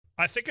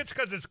I think it's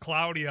because it's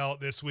cloudy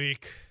out this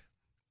week.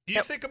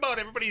 You think about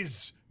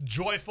everybody's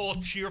joyful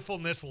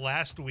cheerfulness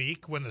last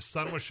week when the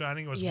sun was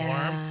shining, it was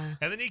warm,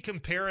 and then you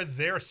compare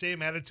their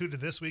same attitude to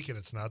this week, and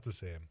it's not the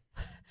same.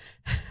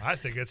 I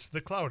think it's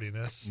the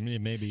cloudiness.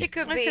 Maybe. It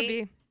could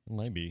be.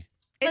 Might be.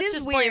 Let's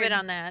just blame it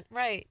on that.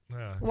 Right.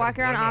 Yeah, walk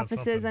around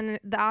offices, and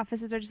the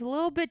offices are just a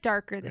little bit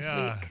darker this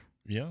week.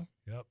 Yeah.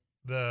 Yep.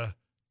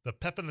 The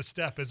pep in the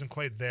step isn't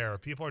quite there.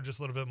 People are just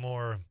a little bit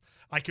more.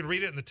 I could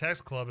read it in the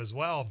text club as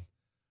well.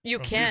 You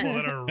can.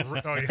 People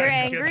that are, They're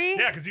angry?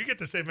 Yeah, because you get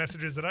the same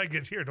messages that I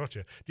get here, don't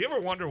you? Do you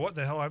ever wonder what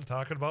the hell I'm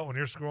talking about when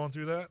you're scrolling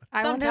through that?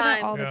 I wonder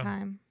that all the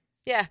time.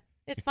 Yeah.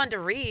 It's fun to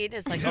read.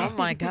 It's like, oh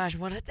my gosh,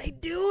 what are they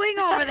doing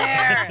over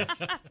there?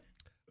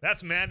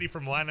 That's Mandy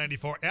from Line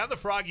 94 and the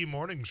Froggy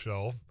Morning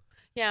Show.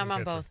 Yeah, I'm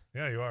on both.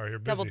 Yeah, you are. You're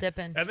busy. Double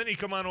dipping. And then you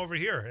come on over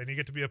here and you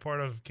get to be a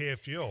part of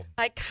KFGO.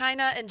 I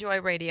kind of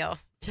enjoy radio,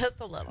 just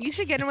a little. You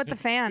should get in with the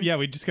fan. Yeah,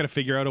 we just got to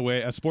figure out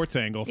a sports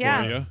angle for you.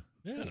 Yeah.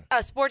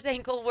 A sports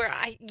angle where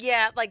I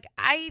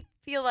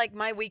feel like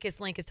my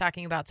weakest link is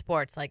talking about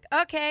sports. Like,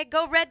 okay,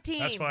 go red team.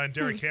 That's fine.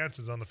 Derek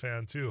Hansen's on the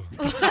fan, too.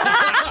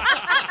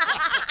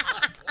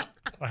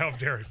 I hope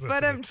Derek's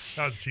listening.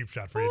 That was a cheap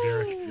shot for you,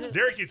 Derek.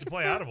 Derek used to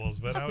play Audibles,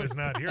 but now he's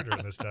not here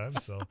during this time.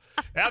 So,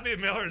 Abby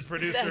Miller is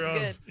producer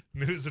of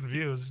News and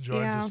Views,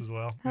 joins us as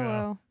well.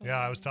 Hello. Yeah,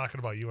 I was talking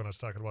about you when I was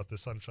talking about the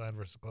sunshine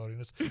versus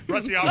cloudiness.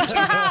 Rusty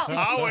Albertson's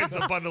always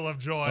a bundle of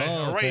joy,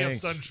 a ray of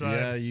sunshine.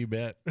 Yeah, you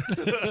bet.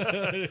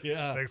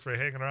 Yeah. Thanks for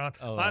hanging around.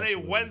 On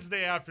absolutely. a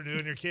Wednesday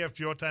afternoon, your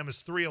KFGO time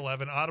is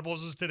 3:11.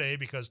 Audibles is today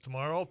because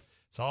tomorrow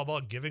it's all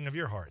about giving of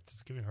your heart.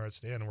 It's Giving Hearts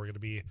Day, and we're going to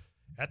be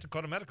at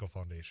Dakota Medical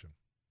Foundation.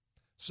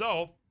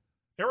 So,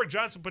 Eric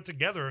Johnson put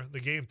together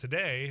the game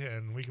today,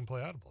 and we can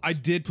play Audibles. I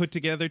did put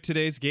together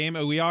today's game.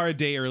 We are a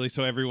day early,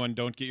 so everyone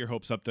don't get your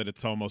hopes up that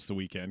it's almost the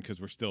weekend because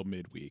we're still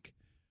midweek.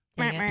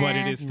 But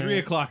it is 3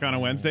 o'clock on a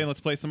Wednesday, and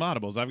let's play some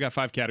Audibles. I've got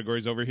 5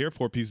 categories over here,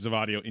 4 pieces of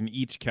audio in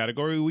each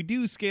category. We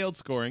do scaled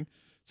scoring,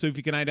 so if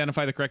you can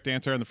identify the correct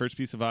answer on the first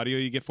piece of audio,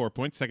 you get 4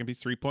 points, second piece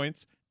 3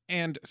 points,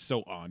 and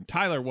so on.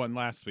 Tyler won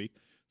last week,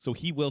 so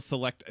he will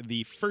select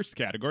the first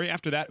category.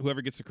 After that,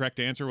 whoever gets the correct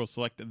answer will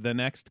select the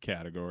next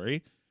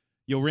category.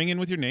 You'll ring in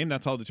with your name.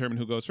 That's all determine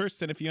who goes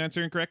first. And if you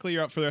answer incorrectly,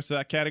 you're out for the rest of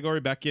that category.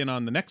 Back in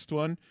on the next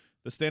one.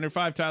 The standard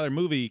 5, Tyler: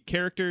 movie,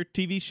 character,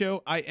 TV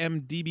show,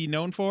 IMDb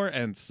known for,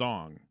 and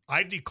song.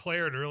 I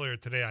declared earlier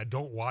today I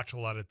don't watch a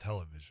lot of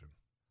television.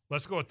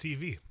 Let's go with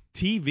TV.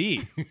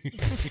 TV.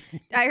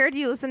 I heard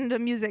you listen to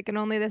music and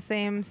only the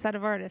same set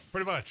of artists.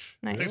 Pretty much.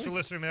 Nice. Thanks for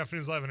listening to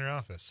Afternoons Live in your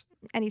office.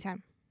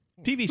 Anytime.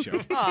 TV show.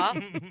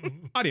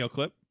 Audio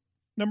clip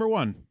number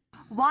 1.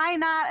 Why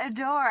not a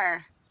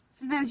door?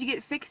 Sometimes you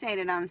get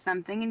fixated on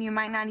something and you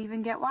might not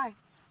even get why.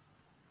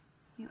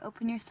 You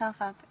open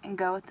yourself up and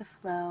go with the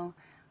flow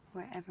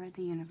wherever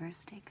the universe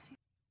takes you.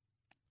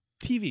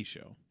 TV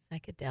show.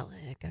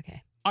 Psychedelic.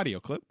 Okay.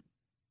 Audio clip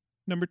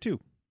number 2.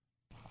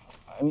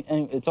 I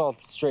mean, it's all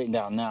straightened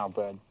out now,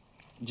 but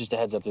just a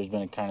heads up, there's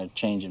been a kind of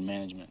change in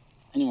management.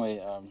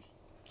 Anyway,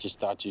 just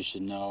thought you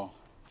should know.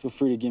 Feel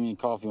free to give me a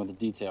call if you want the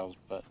details,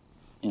 but,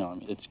 you know, I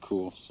mean, it's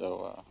cool,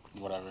 so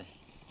whatever.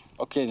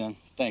 Okay, then.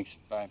 Thanks.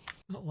 Bye.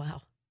 Oh,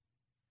 wow.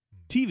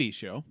 TV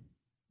show.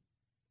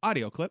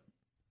 Audio clip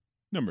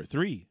number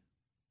 3.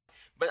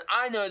 But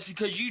I know it's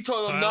because you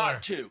told them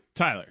not to.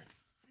 Tyler.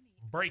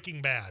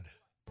 Breaking Bad.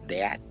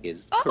 That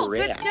is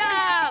correct. Good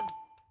job.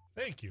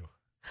 Thank you.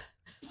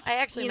 I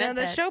actually meant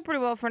the that. show pretty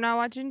well for not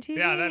watching TV.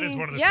 Yeah, that is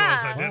one of the shows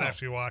I did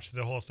actually watch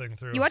the whole thing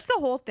through. You watched the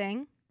whole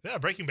thing? Yeah,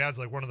 Breaking Bad's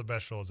like one of the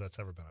best shows that's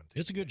ever been on TV.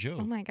 It's a good show.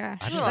 Oh my gosh.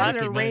 I didn't That was a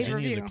recognize rave any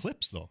review. of the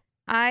clips, though.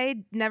 I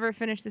never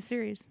finished the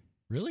series.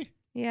 Really?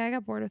 Yeah, I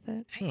got bored with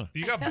it. Huh.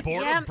 You got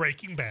bored of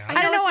Breaking Bad?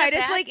 I don't know.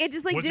 It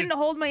just didn't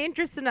hold my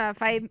interest enough.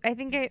 I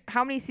think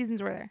how many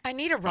seasons were there? I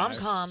need a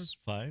rom-com.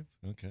 5?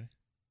 Okay.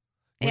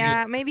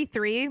 Yeah, maybe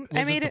 3.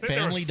 I made it the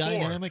family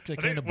dynamic that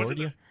kind of bored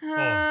you?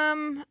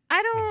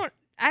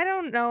 I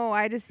don't know.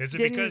 I just Is it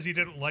didn't... because you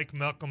didn't like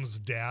Malcolm's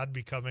dad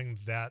becoming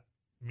that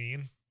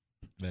mean?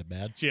 That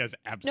bad? She has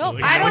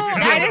absolutely I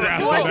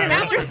wasn't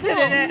interested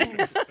in it.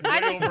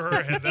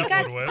 It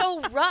got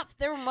so rough.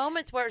 There were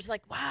moments where it's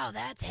like, wow,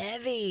 that's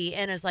heavy.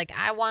 And it's like,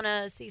 I want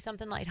to see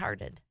something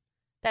lighthearted.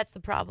 That's the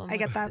problem. I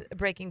get that.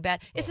 Breaking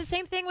Bad. It's the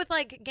same thing with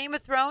like Game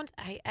of Thrones.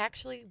 I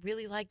actually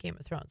really like Game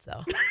of Thrones,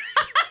 though.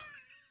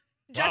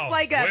 Just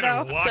like it,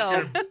 though. Walk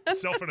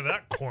yourself into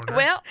that corner.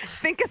 Well,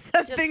 think of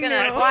something new.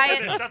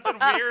 There's something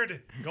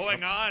weird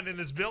going on in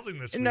this building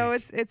this week. No,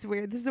 it's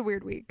weird. This is a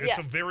weird week.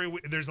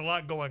 There's a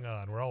lot going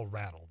on. We're all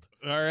rattled.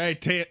 All right,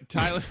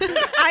 Tyler.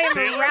 I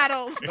am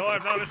rattled. No,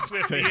 I'm not a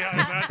Swiftie. I'm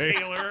not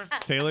Taylor.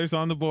 Taylor's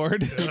on the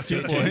board.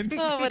 2 points.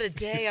 Oh, what a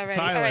day already.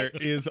 Tyler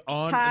is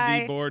on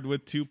the board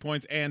with 2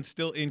 points and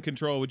still in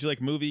control. Would you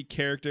like movie,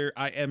 character,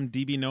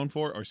 IMDb known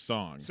for, or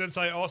song? Since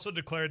I also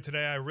declared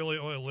today I really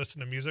only listen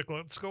to music,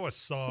 let's go with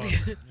song.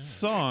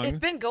 Song. It's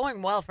been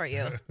going well for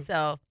you.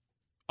 So,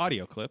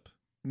 audio clip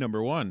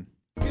number 1.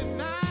 Good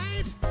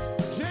night,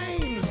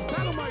 James.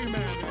 Tell him about your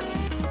man.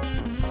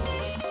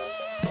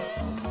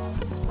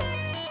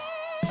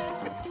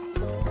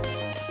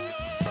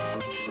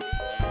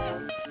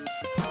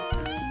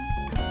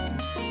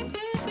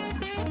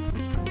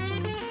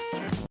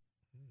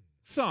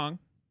 song,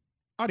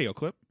 audio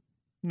clip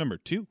number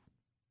 2.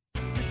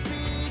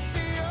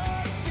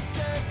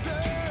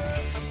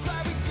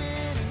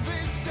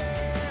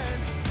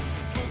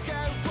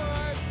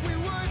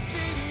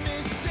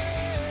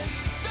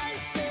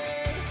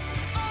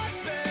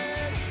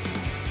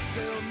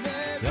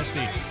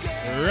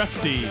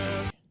 Rusty.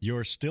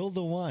 You're still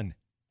the one.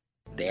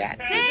 That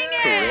Dang is it!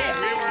 correct.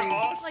 We were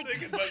all Like-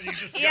 singing, but you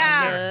just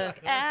Yeah.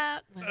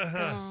 got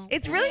there.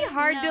 It's really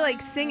hard to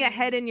like sing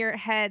ahead in your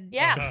head.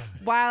 Yeah.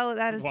 While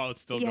that is. While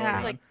it's still yeah. going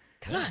on.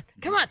 It's like,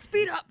 come on,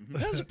 speed up.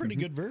 That's a pretty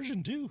good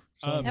version, too.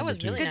 That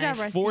was really Good nice.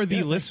 job, Rusty. For the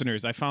Yeah,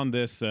 listeners, I found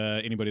this.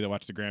 Anybody that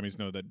watched the Grammys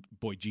know that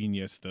Boy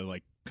Genius, the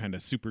like kind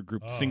of super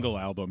group single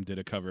album, did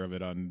a cover of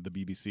it on the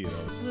BBC.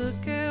 That was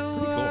Look at pretty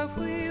cool. what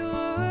we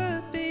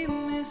would be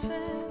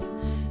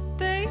missing.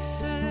 They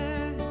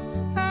said,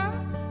 I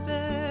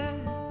bet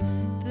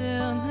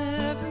they'll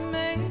never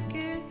make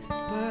it,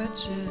 but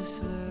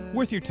just look.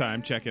 Worth your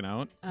time checking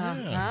out.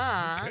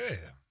 Uh-huh. Okay.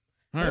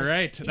 All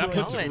right, that were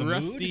puts in the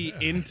Rusty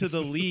mood. into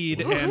the lead,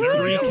 and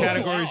 3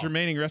 categories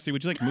remaining. Rusty,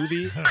 would you like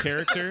movie,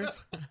 character,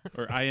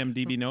 or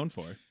IMDb known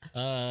for?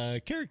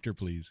 Character,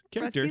 please.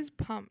 Character, Rusty's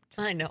pumped.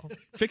 I know.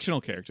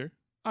 fictional character,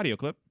 audio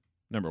clip,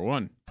 number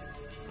 1.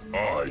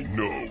 I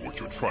know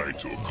what you're trying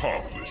to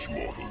accomplish,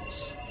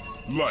 mortals.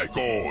 Like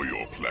all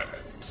your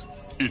plans,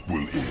 it will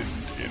end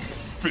in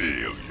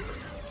failure.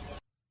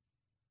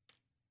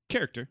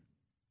 Character,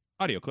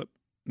 audio clip,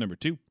 number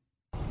 2.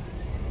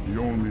 The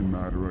only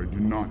matter I do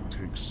not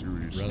take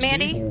seriously,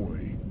 Mandy?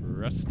 boy.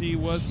 Rusty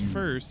was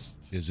first.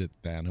 Is it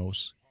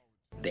Thanos?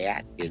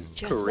 That is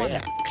Just want to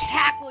correct.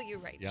 tackle you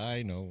right now. Yeah,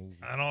 I know.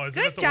 I know.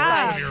 Isn't Good it the worst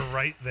job. when you're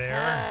right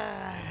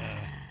there?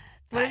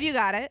 What have you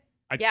got it?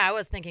 Yeah, I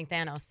was thinking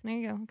Thanos. There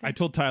you go. Okay. I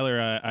told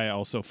Tyler I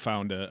also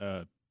found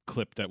a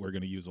clip that we're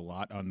going to use a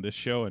lot on this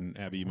show, and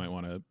Abby, you might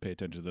want to pay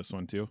attention to this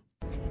one too.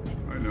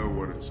 I know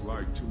what it's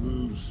like to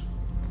lose.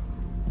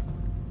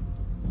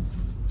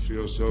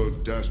 Feel so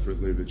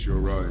desperately that you're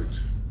right.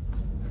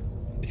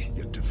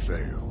 Yet to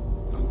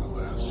fail,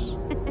 nonetheless.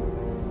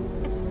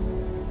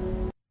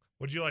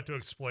 Would you like to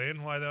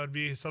explain why that would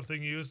be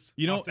something used?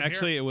 You know, often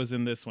actually, here? it was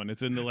in this one.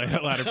 It's in the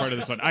latter part of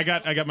this one. I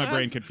got my That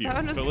brain was- confused. that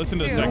one was So listen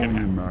to the too. The second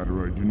only half.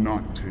 matter I do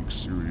not take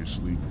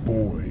seriously,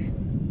 boy,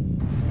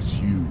 is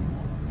you.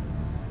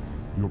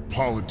 Your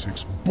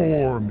politics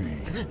bore me.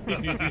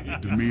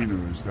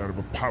 Demeanor is that of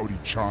a pouty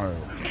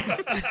child.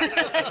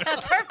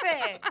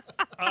 Perfect.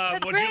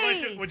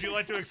 Would you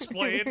like to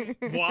explain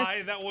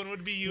why that one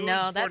would be used No,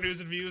 for that's-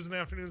 News and Views in the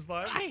Afternoons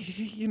Live?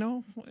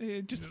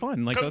 Just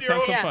fun. Like, Come let's to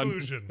your have own some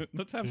conclusion. fun.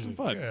 Let's have some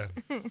fun. Yeah.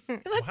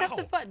 Let's have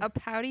some fun. A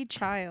pouty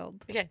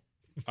child. Okay.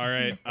 All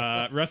right.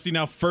 Rusty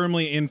now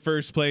firmly in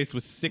first place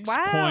with 6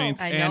 Wow.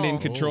 points I and in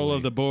know. control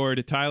of the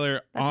board.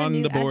 Tyler That's a on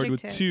new the board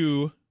with adjective.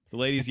 2. The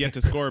ladies yet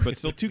to score, but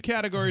still 2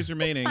 categories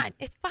remaining. Fine.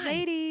 It's fine.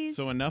 Ladies.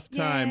 So enough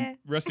time. Yeah.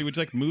 Rusty, would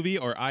you like movie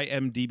or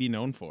IMDb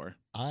known for?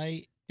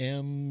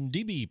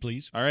 IMDb,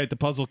 please. All right, the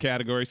puzzle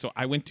category. So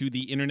I went to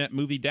the Internet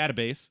Movie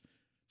Database,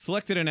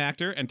 selected an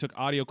actor, and took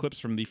audio clips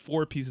from the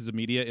 4 pieces of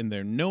media in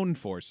their known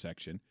for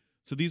section.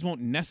 So these won't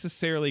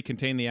necessarily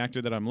contain the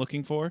actor that I'm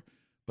looking for,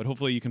 but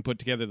hopefully you can put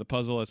together the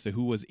puzzle as to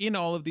who was in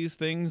all of these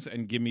things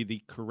and give me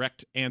the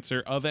correct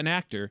answer of an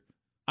actor.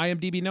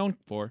 IMDb known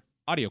for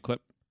audio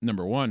clip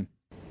number 1.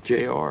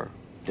 JR.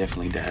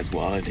 Definitely Dad's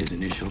wallet, his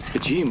initials.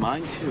 But gee,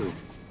 mine too.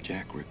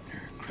 Jack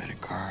Rippner,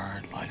 credit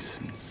card,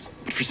 license.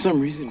 But for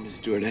some reason, Miss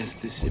Stewardess,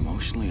 this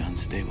emotionally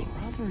unstable,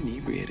 rather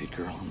inebriated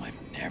girl whom I've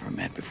never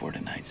met before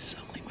tonight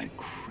suddenly went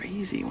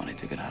crazy when I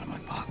took it out of my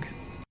pocket.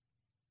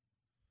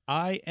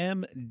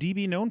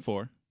 IMDb known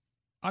for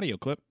audio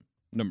clip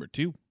number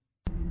 2.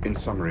 In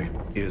summary,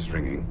 ears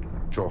ringing,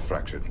 jaw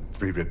fractured,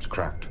 3 ribs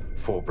cracked,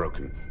 4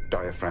 broken,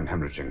 diaphragm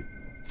hemorrhaging.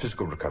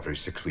 Physical recovery,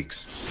 6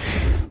 weeks.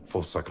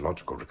 Full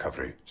psychological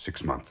recovery,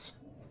 6 months.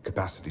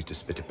 Capacity to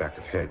spit it back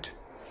of head,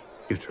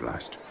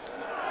 neutralized.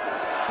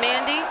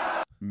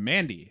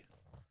 Mandy.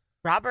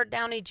 Robert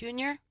Downey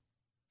Jr.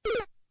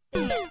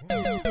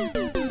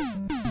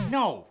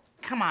 No,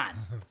 come on.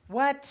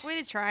 What?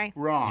 Way to try.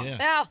 Wrong.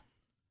 Well,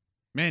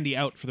 Mandy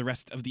out for the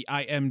rest of the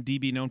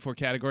IMDb known for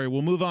category.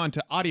 We'll move on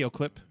to audio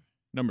clip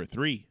number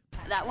 3.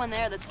 That one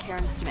there, that's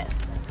Karen Smith.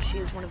 She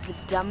is one of the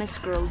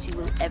dumbest girls you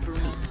will ever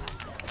meet.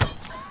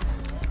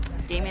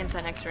 Damien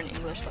sat next to her in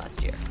English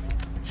last year.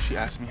 She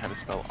asked me how to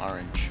spell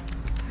orange.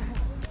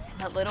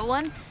 That little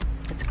one,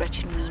 that's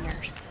Gretchen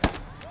Wieners.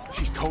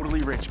 She's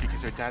totally rich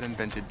because her dad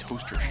invented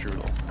toaster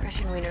strudel.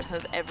 Gretchen Wieners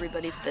knows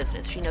everybody's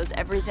business. She knows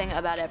everything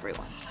about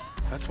everyone.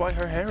 That's why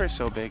her hair is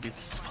so big.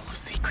 It's full of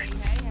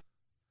secrets.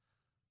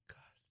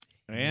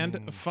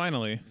 And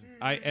finally,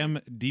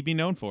 IMDb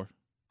known for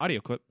audio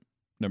clip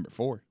number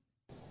 4.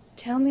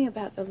 Tell me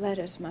about the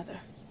letters, Mother.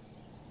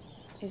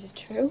 Is it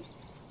true?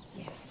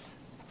 Yes.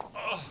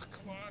 Oh,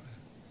 come on.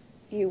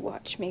 You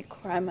watched me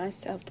cry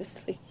myself to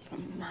sleep for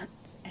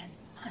months and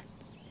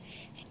months,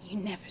 and you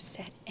never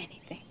said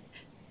anything.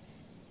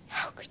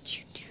 How could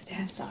you do that?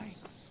 I'm sorry.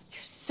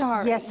 You're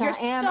sorry. Yes, You're I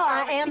am.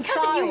 Sorry. I am because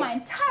sorry. of you, my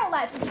entire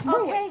life is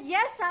ruined. Okay,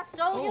 yes, I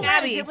stole your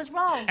Abby. money. It was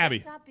wrong.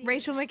 Abby.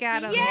 Rachel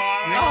McAdams.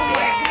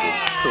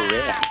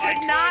 Correct.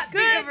 Could not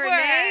think of her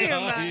name.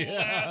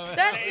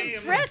 That's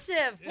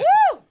impressive.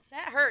 Woo!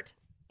 That hurt.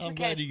 I'm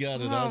glad you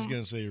got it. I was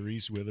going to say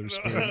Reese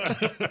Witherspoon.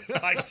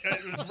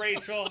 It was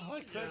Rachel.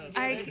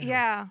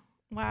 Yeah.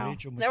 Wow.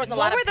 There was a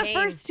lot of What were the pain.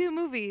 first two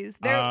movies?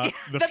 The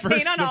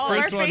pain on all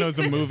first our one was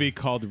a faces. movie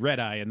called Red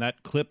Eye, and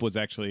that clip was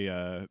actually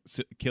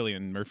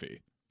Cillian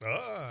Murphy.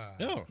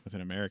 Oh. With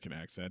an American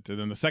accent. And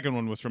then the second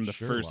one was from the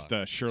first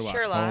Sherlock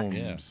Sherlock.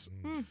 Holmes.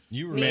 Yeah.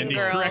 You were Mean Mandy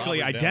Girls. correctly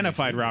Robert Downey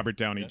identified Jr. Robert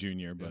Downey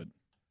Jr., but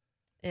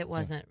It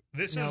wasn't.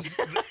 This Nope. is.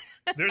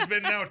 There's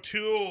been now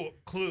 2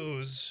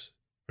 clues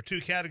or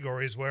 2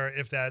 categories where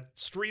if that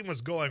stream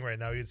was going right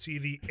now, you'd see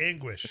the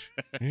anguish,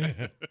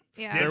 Yeah.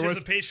 the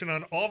anticipation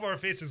on all of our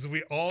faces.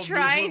 We all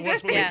Trying knew what it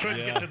was, but to- we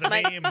couldn't get to the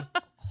My name.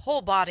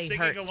 whole body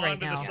Singing hurts along right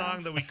to now. the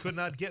song that we could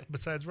not get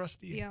besides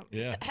Rusty. Yeah.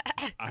 Yeah.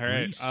 all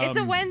right. Reese. It's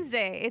a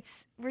Wednesday.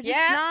 We're just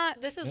Yeah,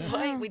 not. this is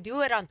why we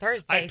do it on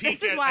Thursdays. I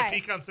peak is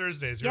why. on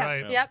Thursdays. You're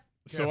Yep. right. Yep.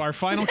 So our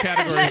final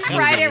category That is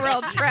Friday movie. we're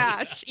all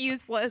trash,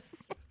 useless.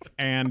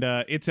 And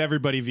it's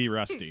everybody v.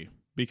 Rusty.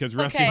 Because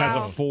Rusty Okay. has a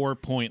Wow.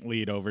 4-point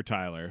lead over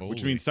Tyler, which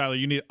Holy. means, Tyler,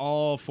 you need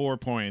all 4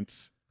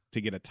 points to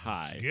get a Let's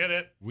tie. get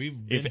it. We've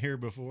been If here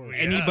before.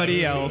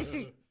 Anybody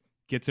else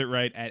gets it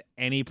right at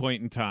any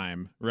point in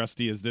time,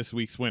 Rusty is this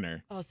week's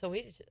winner. Oh, so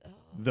we. Oh.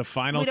 The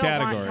final We don't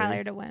category want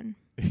Tyler to win.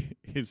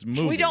 is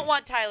movie. We don't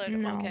want Tyler to.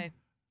 No. Okay.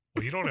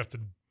 Well, you don't have to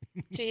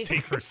Jeez.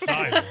 take her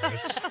side on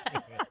this.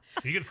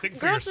 You can think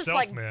for Girls just yourself,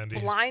 like Mandy.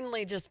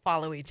 blindly just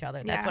follow each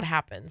other. That's Yeah. what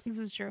happens. This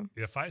is true.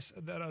 If I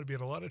said that, I'd be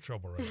in a lot of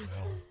trouble right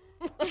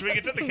now. Should we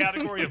get to the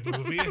category of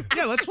movie?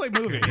 Yeah, let's play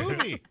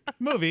movie.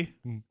 Movie.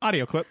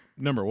 Audio clip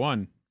number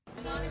 1.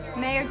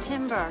 Mayor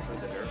Timber.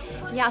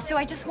 Yeah, so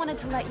I just wanted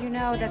to let you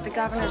know that the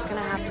governor's gonna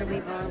have to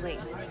leave early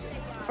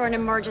for an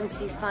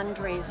emergency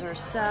fundraiser.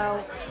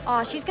 So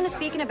she's gonna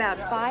speak in about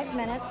 5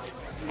 minutes,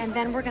 and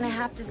then we're gonna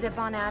have to zip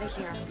on out of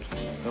here.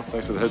 Well,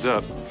 thanks for the heads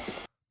up.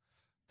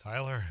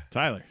 Tyler,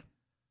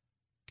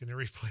 can you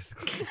replay the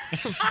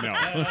clip? No.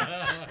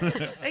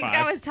 I think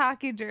I was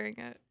talking during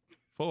it.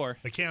 4.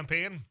 The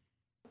campaign?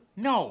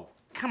 No,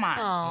 come on.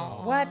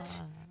 Aw.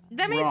 What?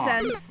 That made Wrong.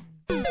 sense.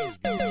 All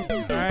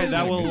right,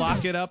 that will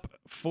lock it up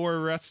for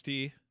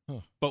Rusty,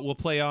 but we'll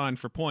play on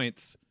for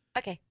points.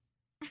 Okay.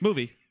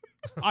 Movie.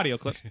 Audio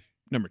clip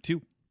number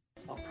 2.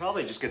 I'll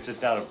probably just get sit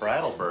down at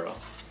Brattleboro.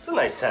 It's a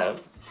nice town.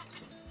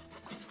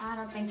 I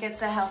don't think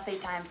it's a healthy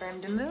time for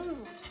him to move.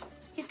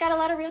 He's got a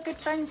lot of real good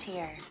friends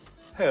here.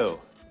 Who?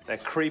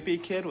 That creepy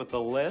kid with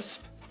the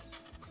lisp?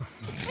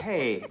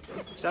 Hey,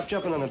 stop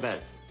jumping on the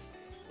bed.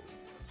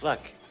 Look,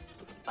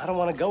 I don't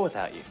want to go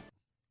without you.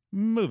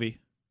 Movie.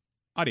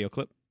 Audio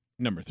clip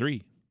number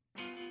 3.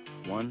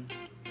 1,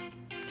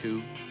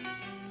 2,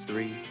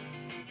 3.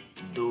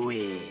 Do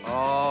it.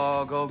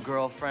 Oh, go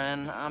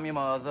girlfriend. I'm your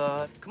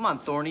mother. Come on,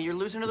 Thorny, you're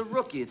losing to the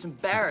rookie. It's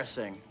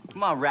embarrassing.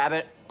 Come on,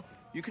 Rabbit.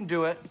 You can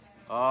do it.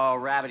 Oh,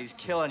 Rabbit, he's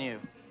killing you.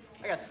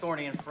 I got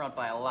Thorny in front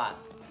by a lot.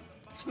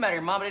 What's the matter?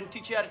 Your mama didn't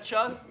teach you how to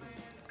chug?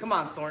 Come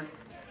on, Thorn.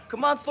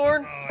 Come on,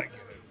 Thorn. Oh, I get it.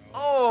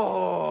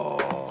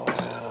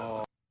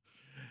 Oh.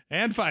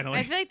 And finally,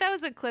 I feel like that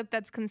was a clip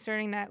that's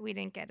concerning that we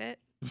didn't get it.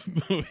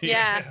 movie.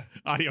 Yeah.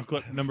 Audio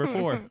clip number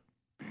 4.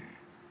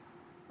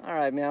 All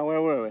right, meow,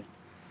 where were we?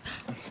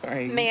 I'm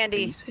sorry.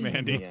 Mandy.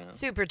 Mandy. Yeah.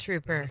 Super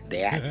Trooper.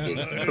 That is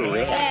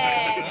correct.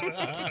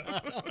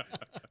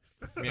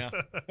 Yeah.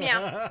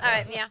 Meow. All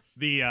right, meow.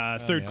 The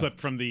third yeah. clip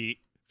from the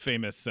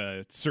famous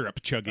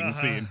syrup chugging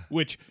scene,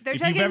 which They're if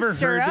you've chugging ever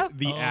syrup? heard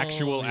the Oh,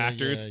 actual yeah,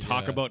 actors yeah,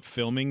 talk yeah. about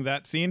filming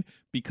that scene,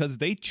 because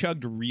they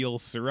chugged real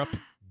syrup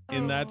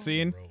in that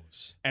scene,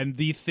 Gross. and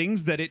the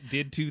things that it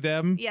did to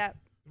them Yeah.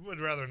 Would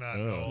rather not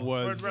Oh. know.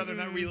 was Would rather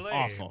not relay.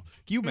 awful.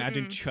 Can you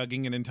imagine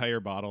chugging an entire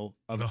bottle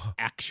of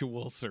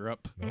actual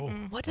syrup? No.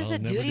 What does I'll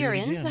it never do to do your it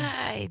again.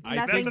 insides? I-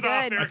 Nothing That's an good.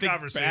 off-air I think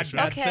conversation.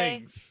 bad Okay.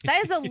 things.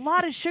 That is a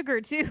lot of sugar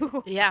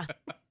too. Yeah.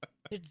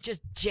 You're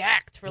just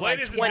jacked for like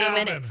Ladies 20 and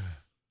gentlemen, minutes.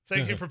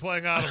 thank you for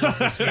playing Audibles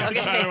this week.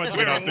 Okay. We're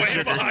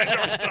way behind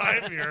our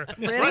time here.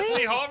 Really?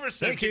 Rusty Halverson,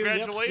 Thank you. Yep, yep,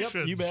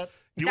 congratulations. you bet.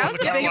 You That won was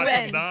the a car big wash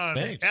win. from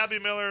Don's. Thanks. Abby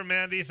Miller and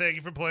Mandy, thank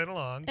you for playing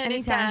along.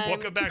 Anytime.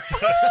 Welcome back to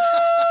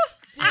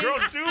Jeez.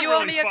 Girls do You really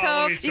want me a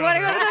follow Coke? each Do you want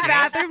to other. go to the Okay.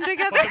 bathroom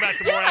together? Welcome back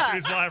to more Yeah. After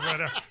These Live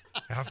right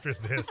after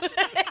this.